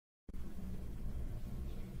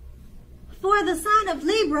For the sign of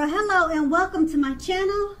Libra, hello and welcome to my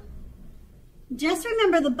channel. Just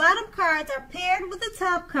remember the bottom cards are paired with the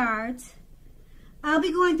top cards. I'll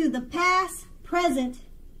be going through the past, present,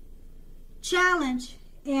 challenge,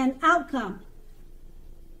 and outcome.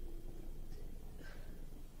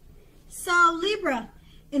 So Libra,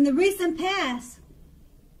 in the recent past,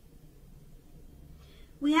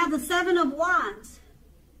 we have the Seven of Wands.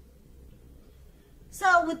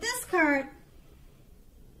 So with this card,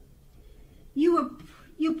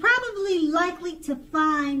 you're probably likely to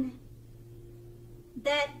find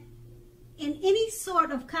that in any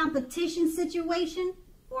sort of competition situation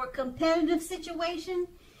or competitive situation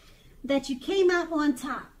that you came out on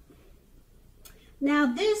top. Now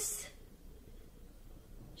this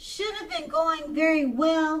should have been going very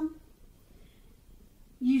well.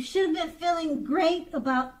 You should have been feeling great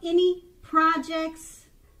about any projects,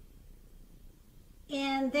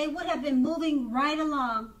 and they would have been moving right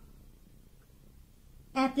along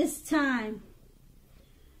at this time.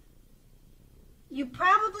 You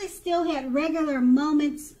probably still had regular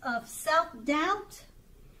moments of self-doubt,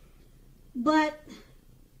 but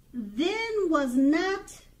then was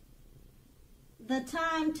not the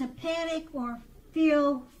time to panic or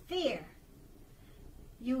feel fear.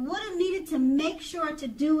 You would have needed to make sure to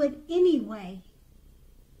do it anyway.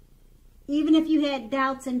 Even if you had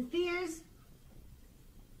doubts and fears,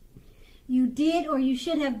 you did or you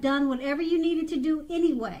should have done whatever you needed to do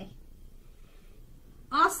anyway.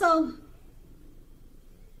 Also,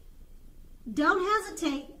 don't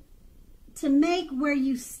hesitate to make where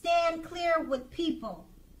you stand clear with people.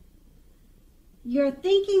 Your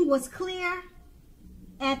thinking was clear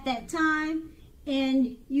at that time,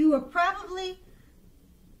 and you were probably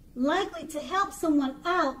likely to help someone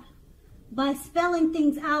out by spelling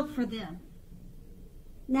things out for them.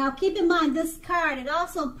 Now keep in mind this card, it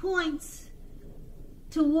also points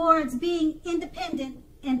towards being independent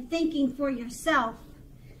and thinking for yourself.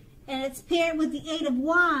 And it's paired with the Eight of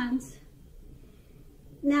Wands.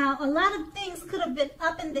 Now a lot of things could have been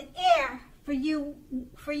up in the air for you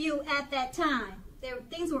at that time.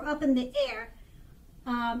 Things were up in the air.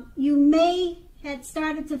 You may had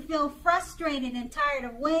started to feel frustrated and tired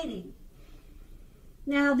of waiting.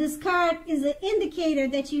 Now this card is an indicator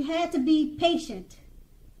that you had to be patient.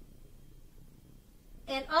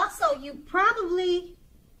 And also you probably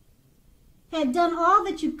had done all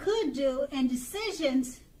that you could do, and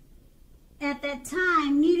decisions at that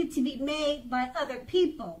time needed to be made by other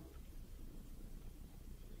people.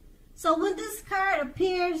 So when this card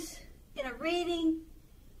appears in a reading,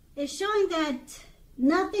 it's showing that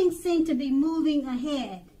nothing seemed to be moving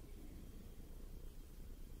ahead.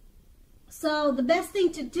 So the best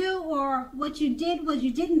thing to do, or what you did, was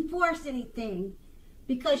you didn't force anything,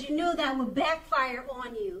 because you knew that would backfire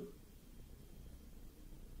on you.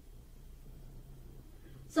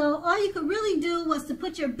 So all you could really do was to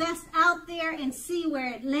put your best out there and see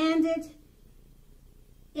where it landed.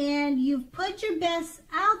 And you've put your best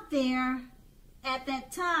out there at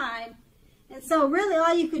that time. And so really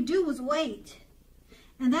all you could do was wait.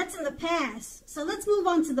 And that's in the past. So let's move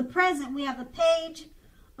on to the present. We have the Page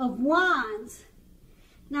of Wands.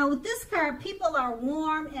 Now with this card, people are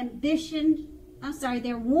warm,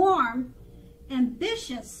 they're warm,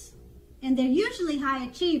 ambitious, and they're usually high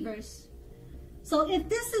achievers. So if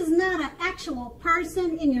this is not an actual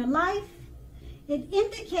person in your life, it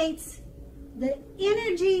indicates the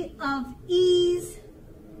energy of ease,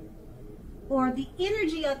 or the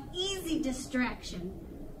energy of easy distraction.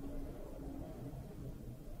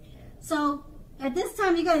 So at this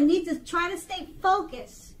time, you're going to need to try to stay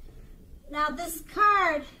focused. Now this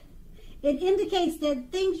card, it indicates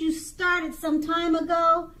that things you started some time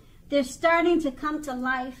ago, they're starting to come to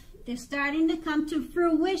life. They're starting to come to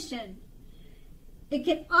fruition. It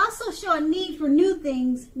can also show a need for new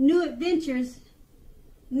things, new adventures,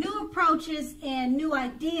 new approaches, and new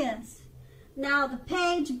ideas. Now the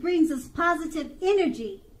page brings us positive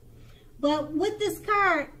energy. But with this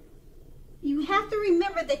card, you have to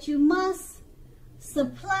remember that you must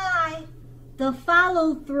supply the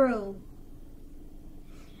follow-through.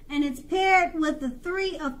 And it's paired with the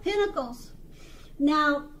Three of Pentacles.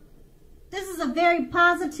 Now, this is a very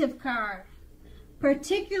positive card,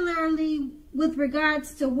 particularly with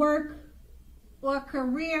regards to work or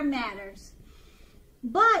career matters.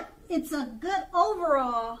 But it's a good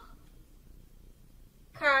overall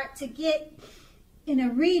card to get in a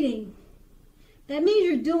reading. That means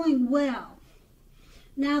you're doing well.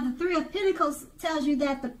 Now, the Three of Pentacles tells you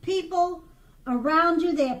that the people around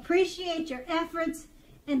you, they appreciate your efforts,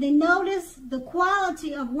 and they notice the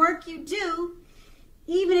quality of work you do,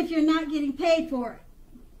 even if you're not getting paid for it.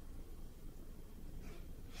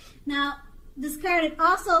 Now, this card, it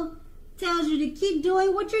also tells you to keep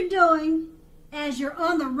doing what you're doing as you're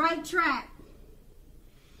on the right track.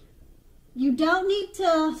 You don't need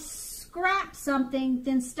to scrap something,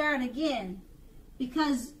 then start again,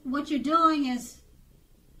 because what you're doing is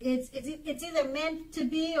it's either meant to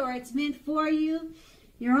be or it's meant for you.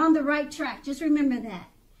 You're on the right track. Just remember that.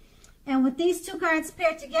 And with these two cards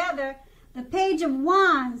paired together, the Page of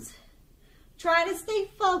Wands, try to stay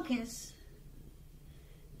focused.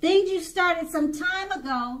 Things you started some time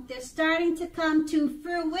ago, they're starting to come to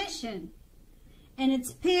fruition. And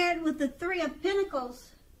it's paired with the Three of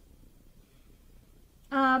Pentacles.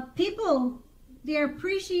 People, they're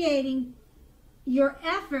appreciating your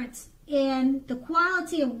efforts and the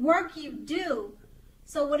quality of work you do.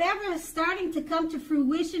 So whatever is starting to come to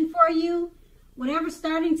fruition for you, whatever's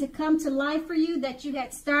starting to come to life for you that you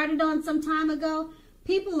had started on some time ago,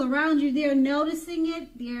 people around you, they're noticing it,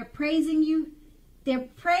 they're praising you. They're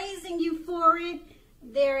praising you for it.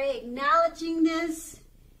 They're acknowledging this.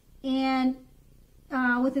 And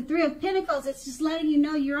with the Three of Pentacles, it's just letting you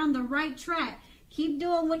know you're on the right track. Keep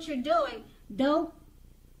doing what you're doing. Don't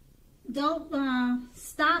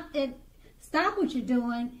stop what you're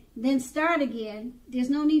doing, then start again. There's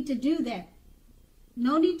no need to do that.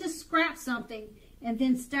 No need to scrap something and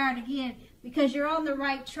then start again, because you're on the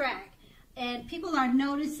right track. And people are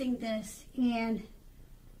noticing this, and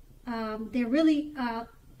they're really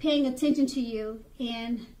paying attention to you,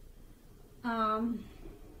 and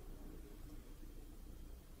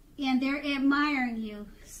they're admiring you.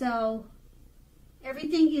 So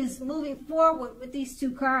everything is moving forward with these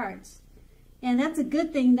two cards, and that's a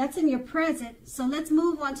good thing. That's in your present. So let's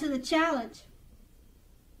move on to the challenge.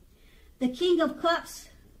 The King of Cups.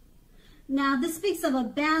 Now this speaks of a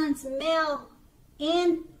balanced male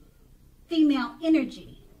and female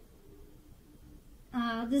energy.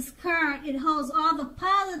 This card, it holds all the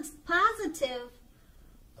positive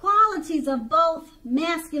qualities of both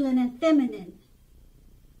masculine and feminine.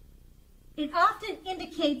 It often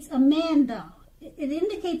indicates a man, though. It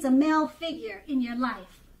indicates a male figure in your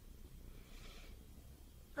life.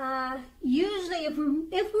 Usually,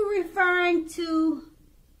 if we're referring to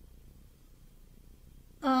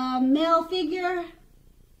a male figure,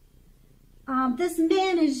 this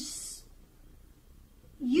man is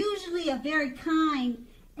usually a very kind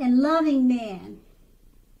and loving man.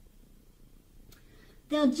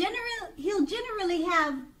 He'll generally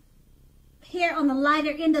have hair on the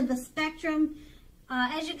lighter end of the spectrum.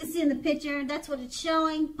 As you can see in the picture, that's what it's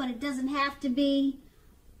showing, but it doesn't have to be.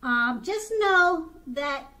 Just know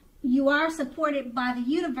that you are supported by the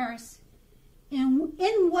universe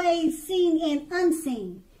in ways seen and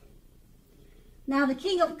unseen. Now, the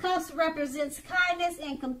King of Cups represents kindness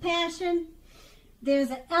and compassion.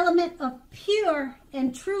 There's an element of pure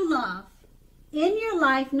and true love in your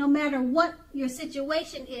life, no matter what your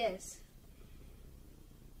situation is.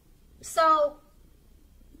 So,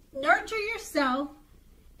 nurture yourself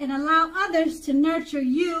and allow others to nurture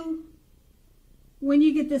you when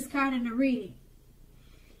you get this card in a reading.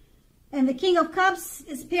 And the King of Cups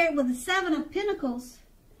is paired with the Seven of Pentacles.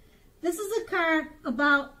 This is a card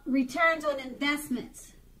about returns on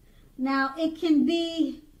investments. Now, it can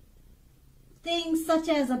be things such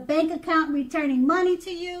as a bank account returning money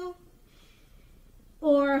to you,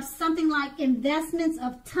 or something like investments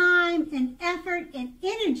of time and effort and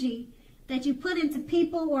energy that you put into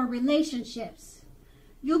people or relationships.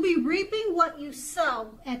 You'll be reaping what you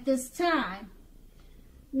sow at this time.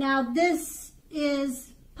 Now, this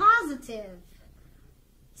is positive.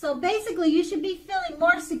 So basically, you should be feeling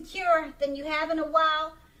more secure than you have in a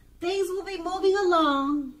while. Things will be moving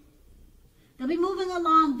along. They'll be moving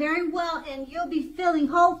along very well, and you'll be feeling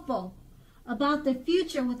hopeful about the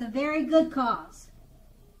future with a very good cause.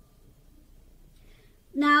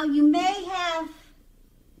 Now, you may have,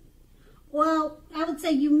 well, I would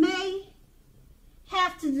say you may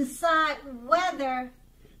have to decide whether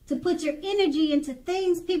to put your energy into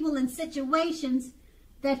things, people, and situations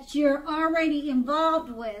that you're already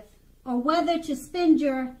involved with, or whether to spend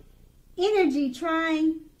your energy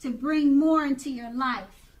trying to bring more into your life.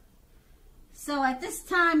 So at this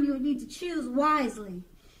time, you would need to choose wisely.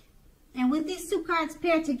 And with these two cards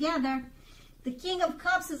paired together, the King of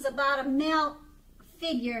Cups is about a male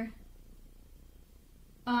figure.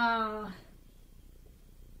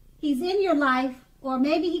 He's in your life, or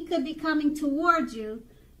maybe he could be coming towards you,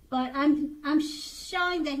 but I'm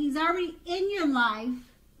showing that he's already in your life.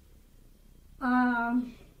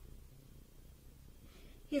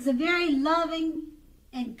 He's a very loving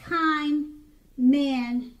and kind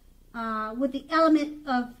man with the element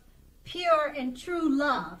of pure and true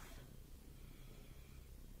love.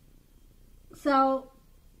 So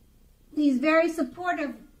He's very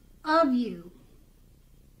supportive of you.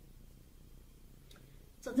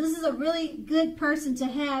 So this is a really good person to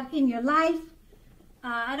have in your life.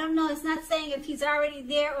 I don't know, it's not saying if he's already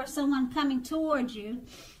there or someone coming towards you,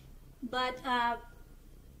 but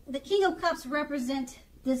the King of Cups represents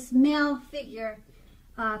this male figure,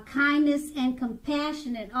 kindness and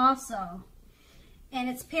compassionate also. And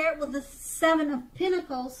it's paired with the Seven of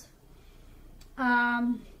Pentacles,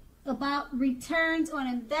 about returns on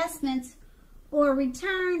investments or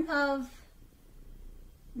returns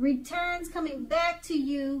coming back to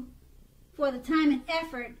you for the time and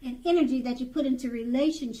effort and energy that you put into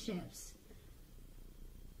relationships.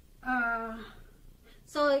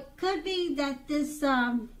 So it could be that this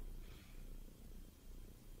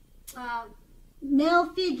male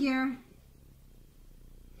figure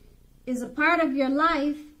is a part of your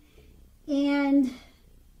life, and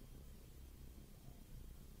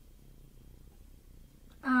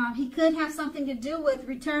he could have something to do with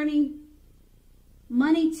returning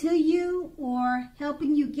money to you or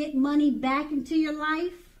helping you get money back into your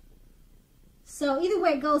life. So either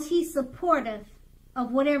way it goes, he's supportive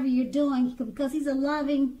of whatever you're doing because he's a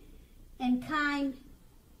loving and kind,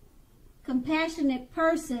 compassionate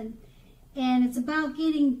person, and it's about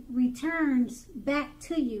getting returns back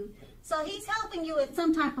to you. So he's helping you in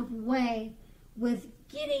some type of way with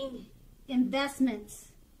getting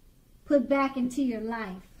investments put back into your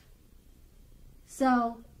life.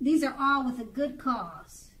 So these are all with a good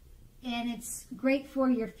cause, and it's great for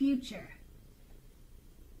your future.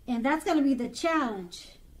 And that's going to be the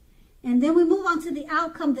challenge. And then we move on to the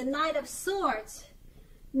outcome, the Knight of Swords.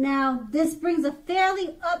 Now, this brings a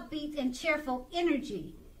fairly upbeat and cheerful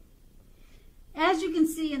energy. As you can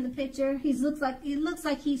see in the picture, it looks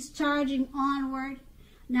like he's charging onward.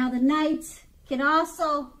 Now, the Knight can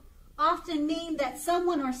also often mean that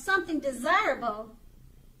someone or something desirable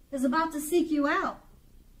is about to seek you out.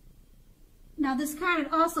 Now, this card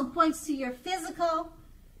also points to your physical,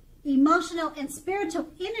 emotional, and spiritual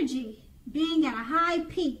energy being at a high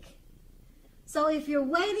peak. So if you're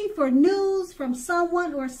waiting for news from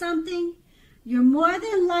someone or something, you're more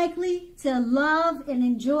than likely to love and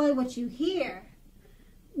enjoy what you hear.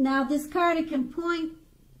 Now, this card can point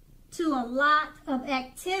to a lot of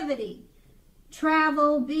activity,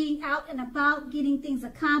 travel, being out and about, getting things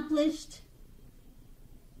accomplished.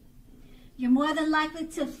 You're more than likely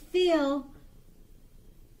to feel,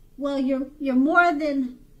 well, you're more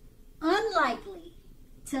than unlikely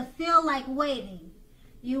to feel like waiting.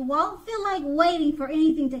 You won't feel like waiting for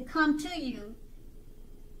anything to come to you.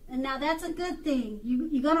 And now that's a good thing.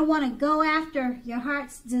 You're going to want to go after your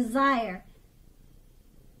heart's desire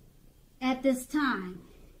at this time.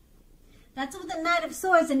 That's with the Knight of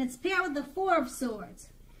Swords, and it's paired with the Four of Swords.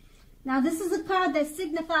 Now, this is a card that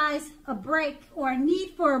signifies a break or a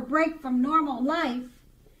need for a break from normal life.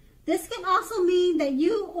 This can also mean that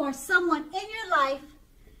you or someone in your life,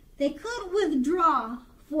 they could withdraw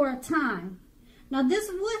for a time. Now, this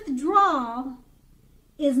withdrawal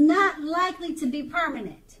is not likely to be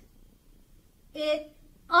permanent. It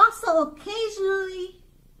also occasionally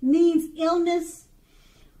means illness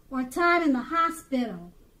or time in the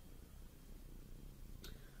hospital,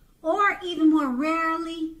 or even more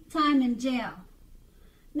rarely, time in jail.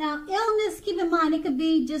 Now, illness, keep in mind, it could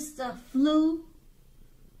be just a flu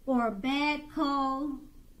or a bad cold.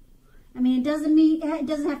 I mean, it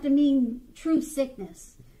doesn't have to mean true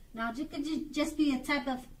sickness. Now, it could just be a type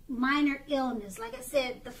of minor illness, like I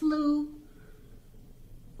said, the flu,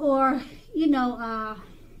 or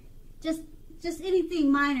just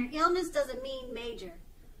anything minor. Illness doesn't mean major.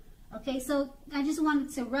 Okay, so I just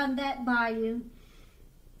wanted to run that by you.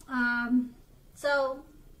 So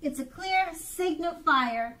it's a clear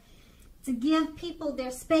signifier to give people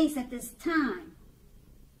their space at this time.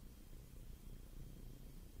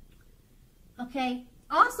 Okay,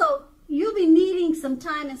 also you'll be needing some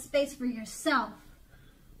time and space for yourself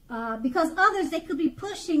because others, they could be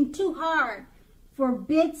pushing too hard for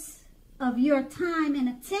bits of your time and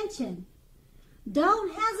attention.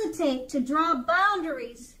 Don't hesitate to draw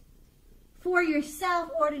boundaries for yourself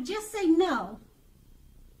or to just say no.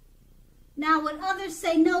 Now, when others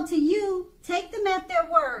say no to you, take them at their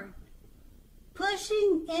word.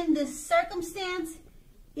 Pushing in this circumstance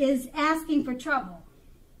is asking for trouble.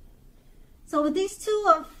 So with these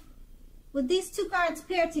two cards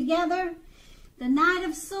paired together, the Knight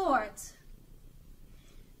of Swords,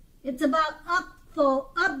 it's about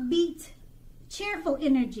upbeat, cheerful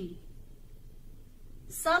energy.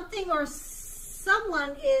 Something or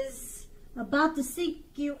someone is about to seek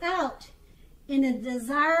you out in a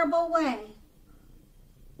desirable way,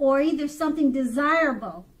 or either something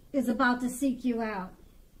desirable is about to seek you out.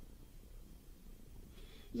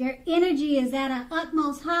 Your energy is at an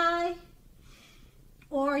utmost high.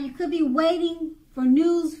 Or you could be waiting for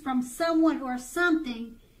news from someone or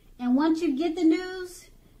something. And once you get the news,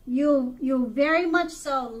 you'll very much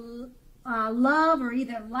so love or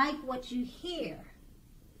either like what you hear.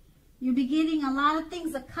 You'll be getting a lot of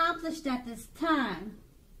things accomplished at this time.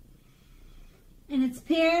 And it's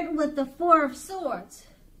paired with the Four of Swords.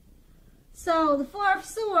 So the Four of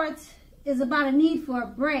Swords is about a need for a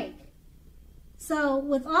break. So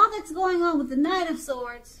with all that's going on with the Knight of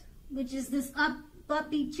Swords, which is this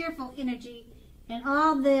upbeat, cheerful energy, and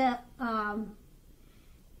all the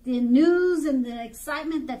news and the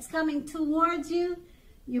excitement that's coming towards you,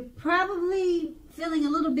 you're probably feeling a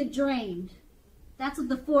little bit drained. That's what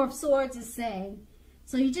the Four of Swords is saying.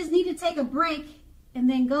 So you just need to take a break and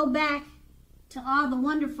then go back to all the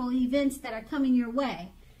wonderful events that are coming your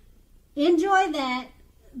way. Enjoy that,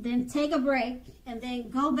 then take a break, and then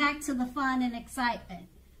go back to the fun and excitement.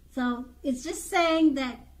 So it's just saying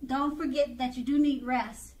that don't forget that you do need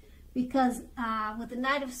rest, because with the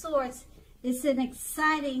Knight of Swords, it's an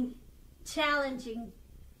exciting, challenging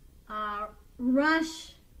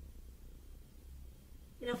rush.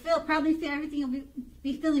 Everything will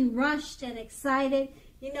be feeling rushed and excited.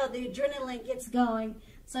 You know, the adrenaline gets going.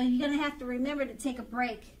 So you're going to have to remember to take a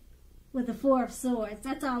break with the Four of Swords.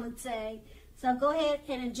 That's all it's saying. So go ahead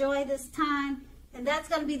and enjoy this time. And that's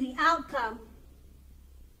going to be the outcome.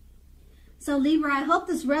 So Libra, I hope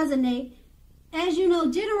this resonates. As you know,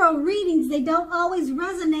 general readings, they don't always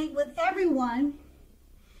resonate with everyone.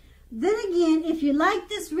 Then again, if you like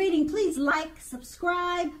this reading, please like,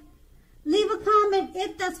 subscribe, leave a comment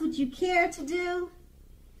if that's what you care to do.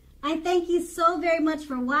 I thank you so very much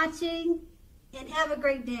for watching, and have a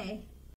great day.